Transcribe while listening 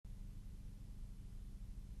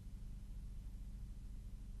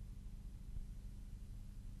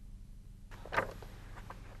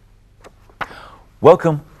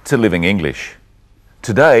Welcome to Living English.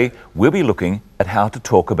 Today we'll be looking at how to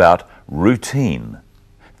talk about routine,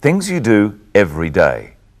 things you do every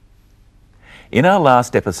day. In our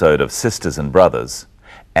last episode of Sisters and Brothers,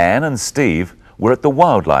 Anne and Steve were at the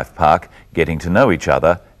wildlife park getting to know each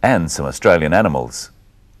other and some Australian animals.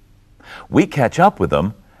 We catch up with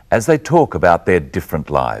them as they talk about their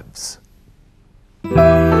different lives.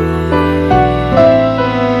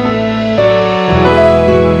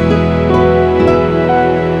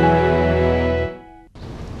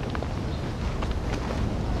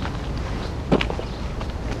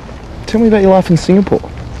 Tell me about your life in Singapore.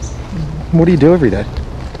 What do you do every day?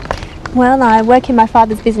 Well, I work in my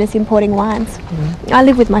father's business importing wines. I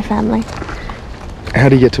live with my family. How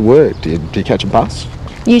do you get to work? Do you catch a bus?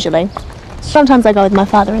 Usually. Sometimes I go with my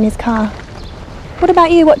father in his car. What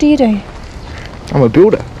about you? What do you do? I'm a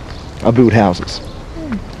builder. I build houses.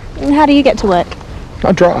 And how do you get to work?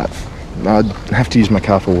 I drive. I have to use my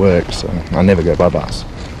car for work, so I never go by bus.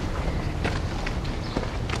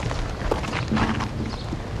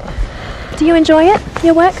 Do you enjoy it,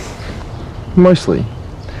 your work? Mostly.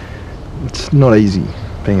 It's not easy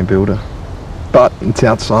being a builder, but it's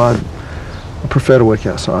outside. I prefer to work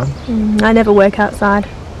outside. I never work outside.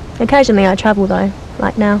 Occasionally I travel though,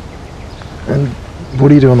 like now. And what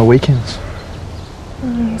do you do on the weekends?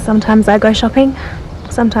 Sometimes I go shopping,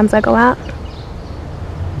 sometimes I go out.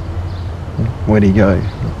 Where do you go?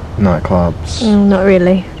 Nightclubs? Not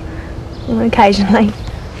really. Occasionally.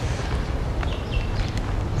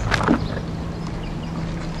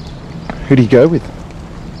 Who do you go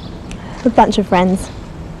with? A bunch of friends.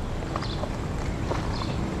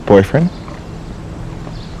 Boyfriend?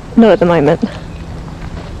 Not at the moment.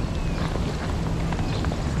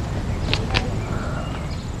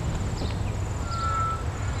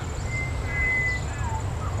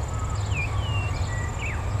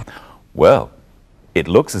 Well, it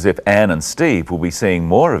looks as if Anne and Steve will be seeing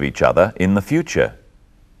more of each other in the future.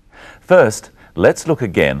 First, let's look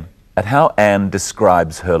again at how Anne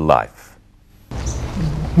describes her life.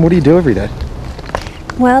 What do you do every day?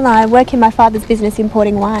 Well, I work in my father's business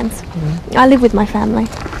importing wines. I live with my family.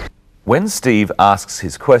 When Steve asks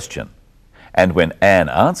his question, and when Anne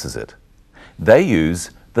answers it, they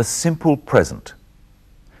use the simple present.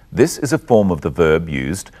 This is a form of the verb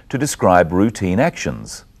used to describe routine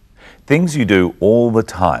actions, things you do all the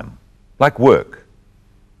time, like work.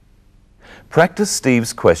 Practice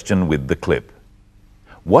Steve's question with the clip.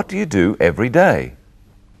 What do you do every day?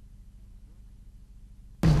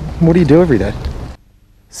 What do you do every day?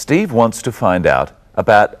 Steve wants to find out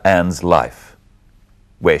about Anne's life,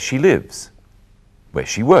 where she lives, where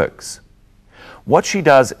she works, what she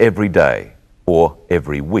does every day or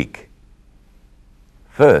every week.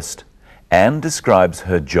 First, Anne describes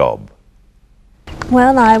her job.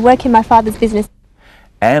 Well, I work in my father's business.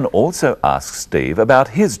 Anne also asks Steve about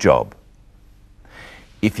his job.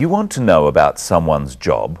 If you want to know about someone's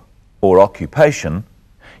job or occupation,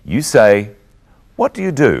 you say, "What do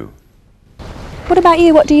you do?" What about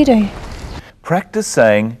you? What do you do? Practice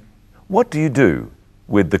saying, "What do you do?"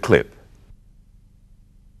 with the clip.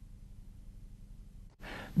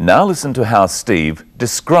 Now listen to how Steve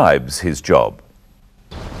describes his job.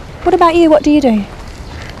 What about you? What do you do?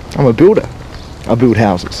 I'm a builder. I build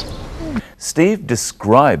houses. Steve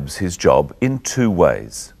describes his job in two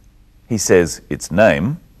ways. He says its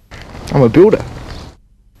name, I'm a builder.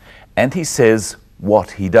 and he says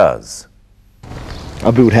what he does.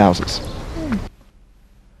 I build houses.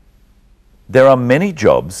 There are many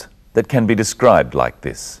jobs that can be described like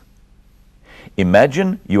this.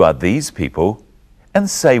 Imagine you are these people and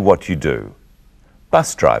say what you do.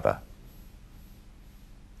 Bus driver.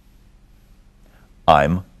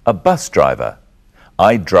 I'm a bus driver.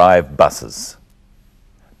 I drive buses.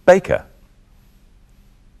 Baker.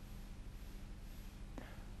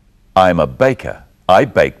 I'm a baker. I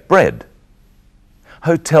bake bread.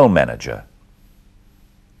 Hotel manager.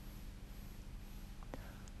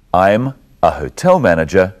 I'm a hotel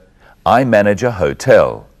manager. I manage a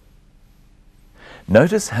hotel.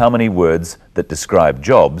 Notice how many words that describe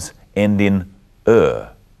jobs end in "er".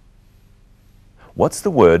 What's the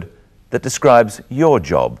word that describes your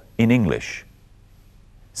job in English?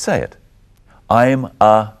 Say it. I'm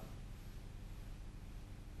a...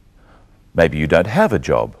 Maybe you don't have a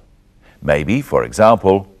job. Maybe, for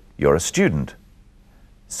example, you're a student.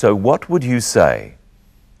 So what would you say?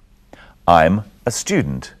 I'm a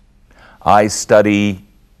student. I study...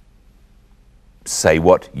 Say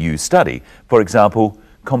what you study. For example,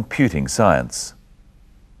 computing science.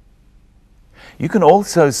 You can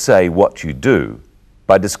also say what you do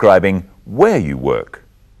by describing where you work.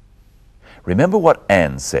 Remember what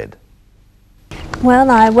Anne said.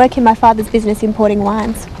 Well, I work in my father's business importing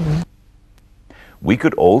wines. We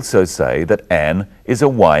could also say that Anne is a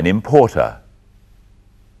wine importer.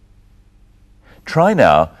 Try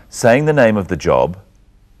now saying the name of the job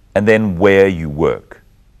and then where you work.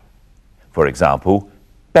 For example,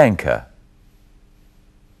 banker.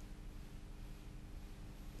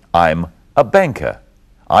 I'm a banker.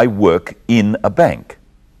 I work in a bank.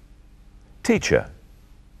 Teacher.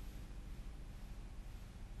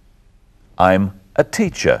 I'm a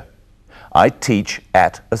teacher. I teach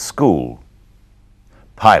at a school.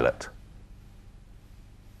 Pilot.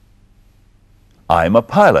 I'm a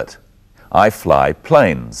pilot. I fly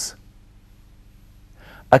planes.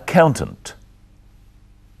 Accountant.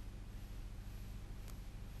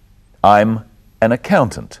 I'm an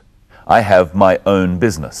accountant. I have my own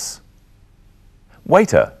business.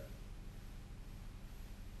 Waiter.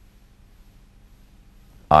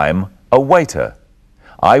 I'm a waiter.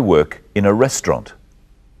 I work in a restaurant.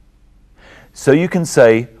 So you can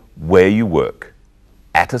say where you work.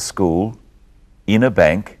 At a school, in a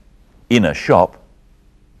bank, in a shop.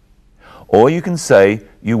 Or you can say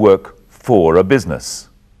you work for a business.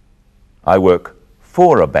 I work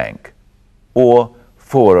for a bank or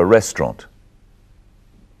for a restaurant.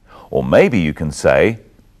 Or maybe you can say,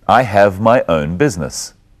 I have my own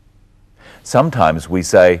business. Sometimes we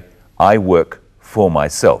say, I work for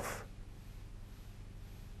myself.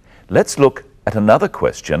 Let's look at another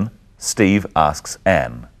question Steve asks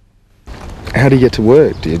Anne. How do you get to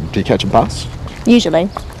work? Do you catch a bus? Usually.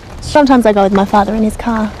 Sometimes I go with my father in his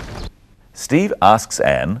car. Steve asks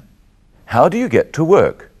Anne, how do you get to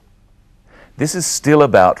work? This is still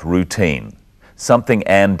about routine, something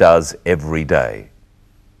Anne does every day.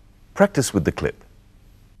 Practice with the clip.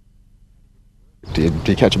 Do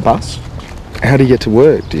you catch a bus? How do you get to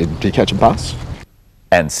work? Do you catch a bus?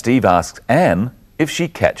 And Steve asks Anne if she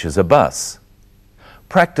catches a bus.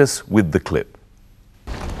 Practice with the clip.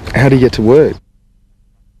 How do you get to work?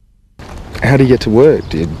 How do you get to work?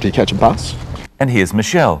 Do you catch a bus? And here's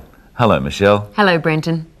Michelle. Hello, Michelle. Hello,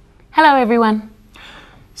 Brenton. Hello, everyone.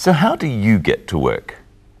 So how do you get to work?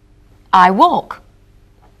 I walk.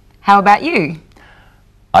 How about you?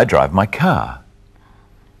 I drive my car.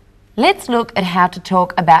 Let's look at how to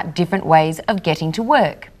talk about different ways of getting to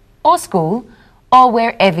work, or school, or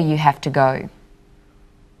wherever you have to go.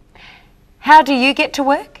 How do you get to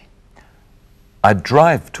work? I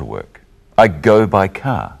drive to work. I go by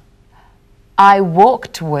car. I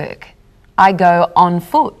walk to work. I go on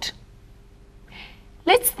foot.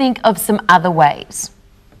 Let's think of some other ways.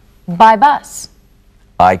 By bus.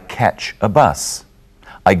 I catch a bus.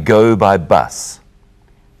 I go by bus.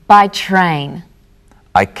 By train.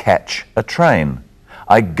 I catch a train.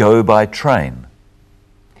 I go by train.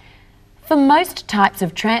 For most types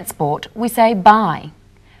of transport, we say by.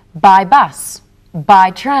 By bus,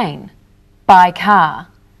 by train, by car.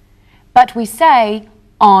 But we say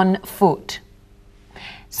on foot.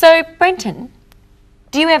 So, Brenton,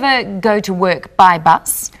 do you ever go to work by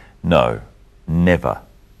bus? No, never.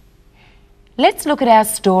 Let's look at our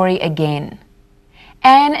story again.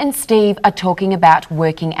 Anne and Steve are talking about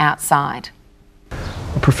working outside.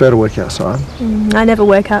 I prefer to work outside. I never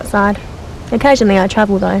work outside. Occasionally I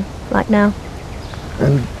travel though, like now.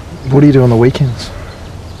 And what do you do on the weekends?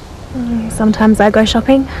 Sometimes I go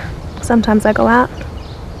shopping, sometimes I go out.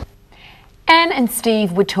 Anne and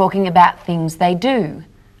Steve were talking about things they do,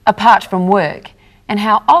 apart from work, and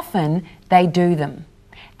how often they do them.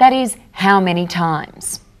 That is, how many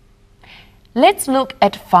times. Let's look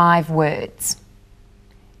at 5 words.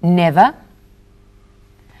 Never,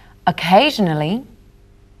 occasionally,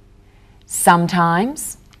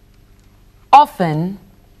 sometimes, often,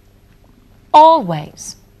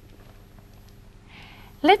 always.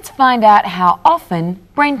 Let's find out how often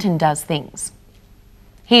Brenton does things.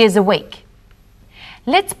 Here's a week.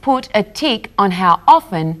 Let's put a tick on how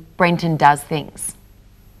often Brenton does things.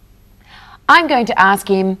 I'm going to ask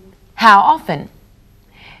him, how often?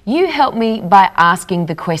 You help me by asking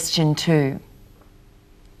the question too.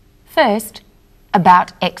 First,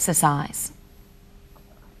 about exercise.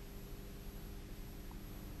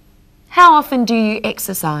 How often do you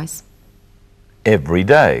exercise? Every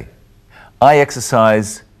day. I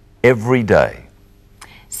exercise every day.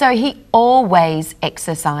 So he always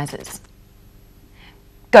exercises.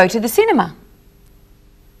 Go to the cinema.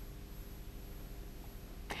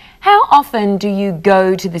 How often do you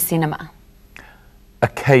go to the cinema?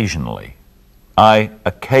 Occasionally. I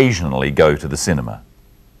occasionally go to the cinema.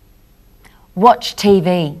 Watch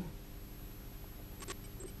TV.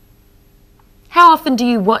 How often do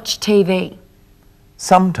you watch TV?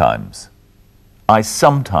 Sometimes. I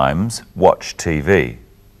sometimes watch TV.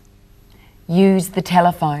 use the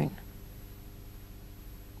telephone?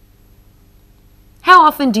 How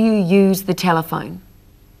often do you use the telephone?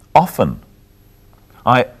 Often.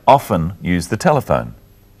 I often use the telephone.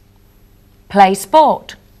 Play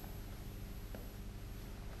sport.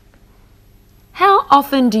 How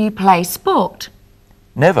often do you play sport?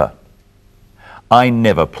 Never. I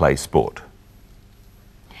never play sport.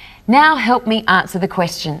 Now help me answer the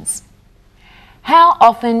questions. How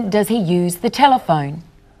often does he use the telephone?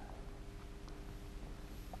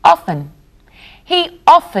 Often. He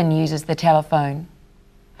often uses the telephone.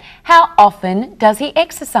 How often does he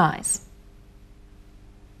exercise?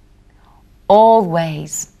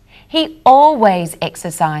 Always. He always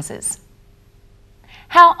exercises.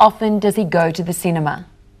 How often does he go to the cinema?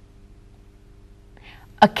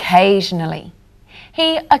 Occasionally.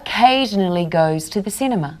 He occasionally goes to the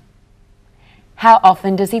cinema. How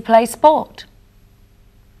often does he play sport?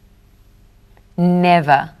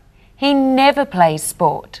 Never. He never plays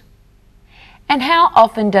sport. And how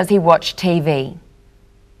often does he watch TV?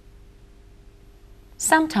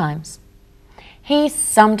 Sometimes. He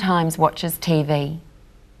sometimes watches TV.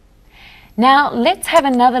 Now let's have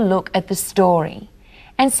another look at the story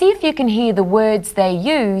and see if you can hear the words they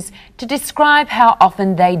use to describe how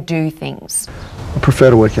often they do things. I prefer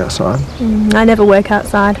to work outside. I never work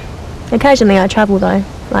outside. Occasionally I travel though,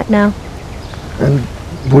 like now. And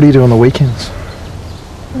what do you do on the weekends?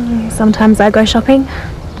 Sometimes I go shopping,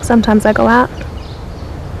 sometimes I go out.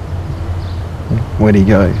 Where do you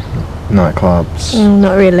go? Nightclubs?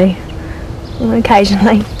 Not really.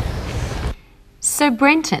 Occasionally. So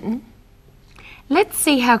Brenton, let's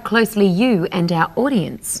see how closely you and our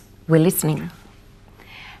audience were listening.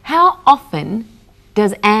 How often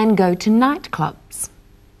does Anne go to nightclubs?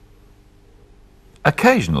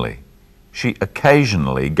 Occasionally. She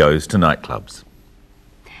occasionally goes to nightclubs.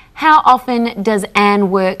 How often does Anne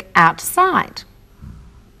work outside?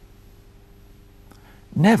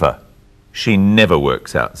 Never. She never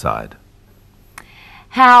works outside.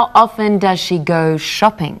 How often does she go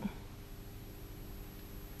shopping?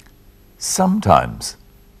 Sometimes.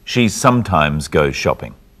 She sometimes goes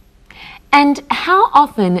shopping. And how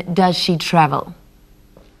often does she travel?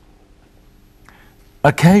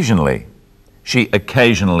 Occasionally. She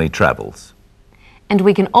occasionally travels. And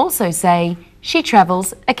we can also say she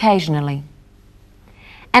travels occasionally.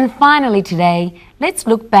 And finally today, let's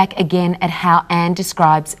look back again at how Anne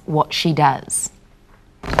describes what she does.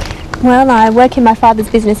 Well, I work in my father's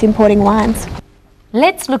business importing wines.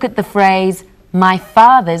 Let's look at the phrase, my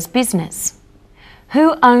father's business.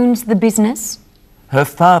 Who owns the business? Her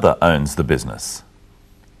father owns the business.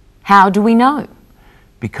 How do we know?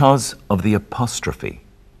 Because of the apostrophe.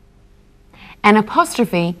 An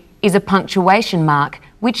apostrophe is a punctuation mark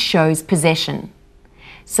which shows possession.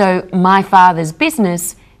 So my father's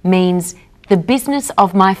business means the business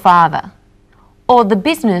of my father, or the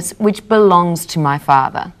business which belongs to my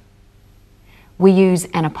father. We use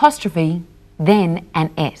an apostrophe, then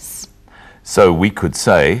an S. So we could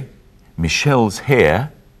say, Michelle's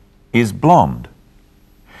hair is blonde.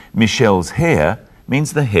 Michelle's hair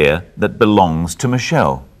means the hair that belongs to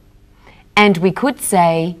Michelle. And we could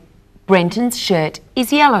say, Brenton's shirt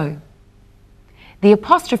is yellow. The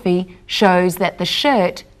apostrophe shows that the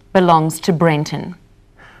shirt belongs to Brenton.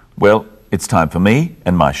 Well, it's time for me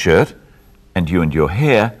and my shirt, and you and your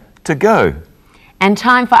hair, to go. And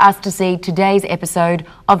time for us to see today's episode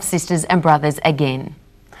of Sisters and Brothers again.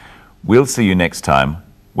 We'll see you next time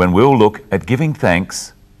when we'll look at giving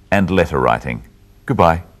thanks and letter writing.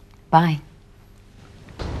 Goodbye. Bye.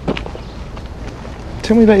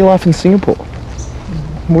 Tell me about your life in Singapore.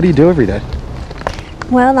 What do you do every day?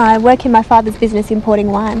 Well, I work in my father's business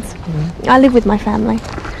importing wines. I live with my family.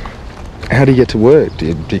 How do you get to work? Do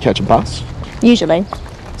you catch a bus? Usually.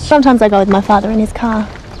 Sometimes I go with my father in his car.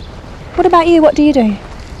 What about you? What do you do?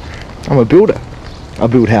 I'm a builder. I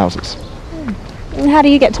build houses. And how do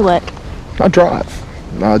you get to work? I drive.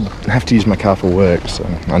 I have to use my car for work, so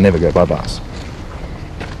I never go by bus.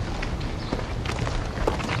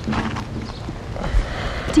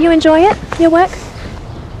 Do you enjoy it, your work?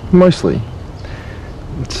 Mostly.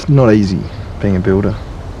 It's not easy being a builder,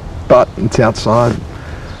 but it's outside.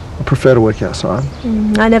 I prefer to work outside.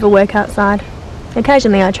 I never work outside.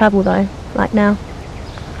 Occasionally I travel though, like now.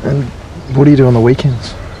 And what do you do on the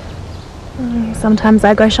weekends? Sometimes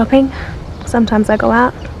I go shopping, sometimes I go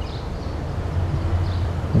out.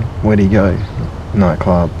 Where do you go?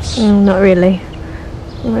 Nightclubs? Not really.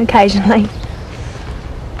 Occasionally.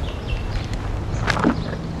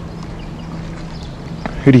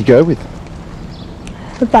 Who do you go with?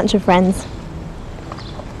 A bunch of friends.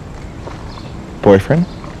 Boyfriend?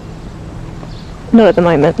 Not at the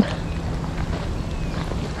moment.